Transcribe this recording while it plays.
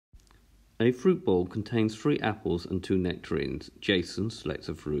A fruit bowl contains 3 apples and 2 nectarines. Jason selects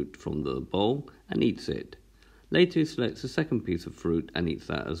a fruit from the bowl and eats it. Later he selects a second piece of fruit and eats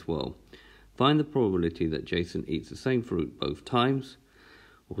that as well. Find the probability that Jason eats the same fruit both times,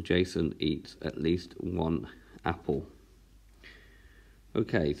 or Jason eats at least 1 apple.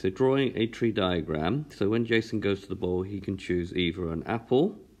 Okay, so drawing a tree diagram. So when Jason goes to the bowl, he can choose either an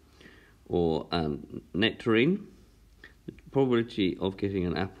apple or a nectarine. The probability of getting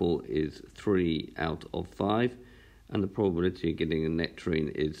an apple is 3 out of 5, and the probability of getting a nectarine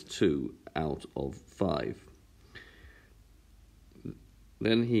is 2 out of 5.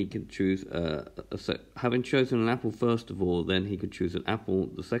 Then he could choose, having chosen an apple first of all, then he could choose an apple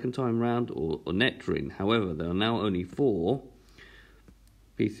the second time round or nectarine. However, there are now only 4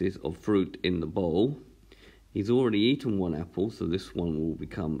 pieces of fruit in the bowl. He's already eaten 1 apple, so this one will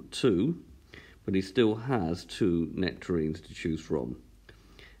become 2. But he still has 2 nectarines to choose from.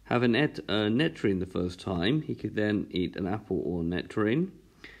 Having ate a nectarine the first time, he could then eat an apple or a nectarine.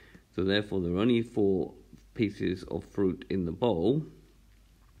 So therefore there are only 4 pieces of fruit in the bowl.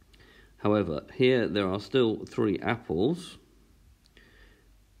 However, here there are still 3 apples,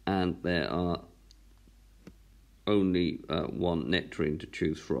 and there are only 1 nectarine to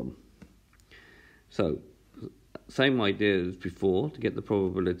choose from. So same idea as before. To get the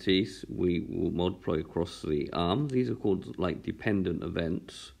probabilities, we will multiply across the arm. These are called like dependent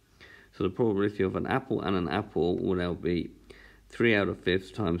events. So the probability of an apple and an apple will now be 3 out of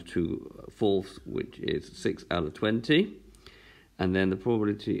 5 times 2 fourths, which is 6 out of 20. And then the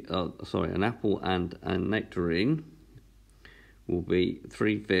probability of, an apple and a nectarine will be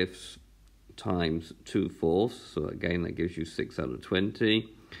 3/5 times 2 fourths. So again, that gives you 6 out of 20.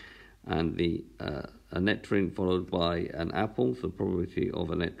 And a nectarine followed by an apple, so the probability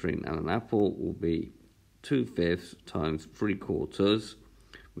of a nectarine and an apple will be 2/5 times 3/4,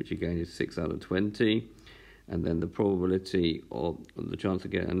 which again is 6 out of 20. And then the probability of the chance to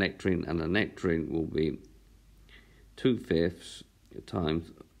get a nectarine and a nectarine will be 2/5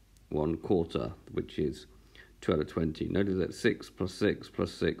 times 1/4, which is 2 out of 20. Notice that 6 plus 6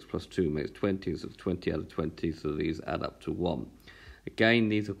 plus 6 plus 2 makes 20, so it's 20 out of 20, so these add up to 1. Again,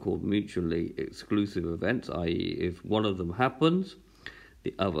 these are called mutually exclusive events, i.e. if one of them happens,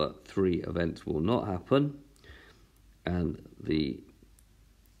 the other 3 events will not happen, and the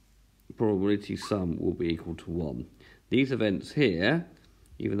probability sum will be equal to 1. These events here,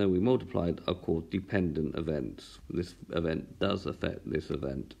 even though we multiplied, are called dependent events. This event does affect this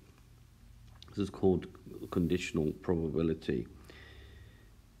event. This is called conditional probability.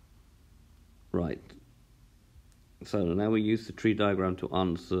 Right. So now we use the tree diagram to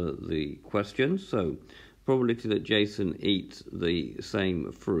answer the question. So probability that Jason eats the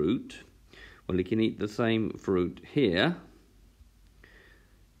same fruit. Well, he can eat the same fruit here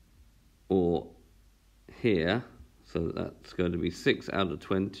or here. So that's going to be 6 out of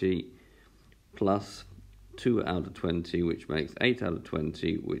 20 plus 2 out of 20, which makes 8 out of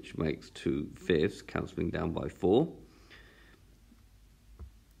 20, which makes 2/5, cancelling down by 4.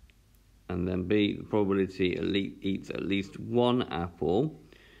 And then B, the probability eats at least 1 apple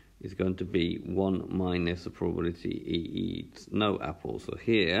is going to be 1 minus the probability he eats no apple. So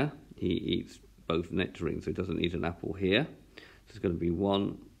here, he eats both nectarines, so he doesn't eat an apple here. So it's going to be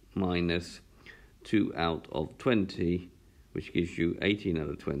 1 minus 2 out of 20, which gives you 18 out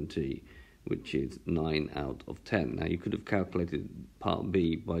of 20, which is 9 out of 10. Now, you could have calculated part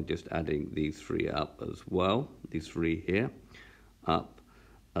B by just adding these 3 up as well, these 3 here, up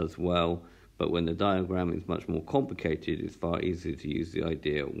as well, but when the diagram is much more complicated, it's far easier to use the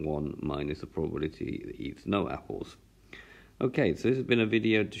idea 1 minus the probability that eats no apples. Okay, so this has been a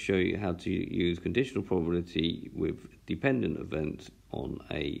video to show you how to use conditional probability with dependent events on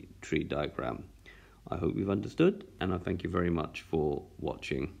a tree diagram. I hope you've understood, and I thank you very much for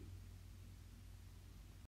watching.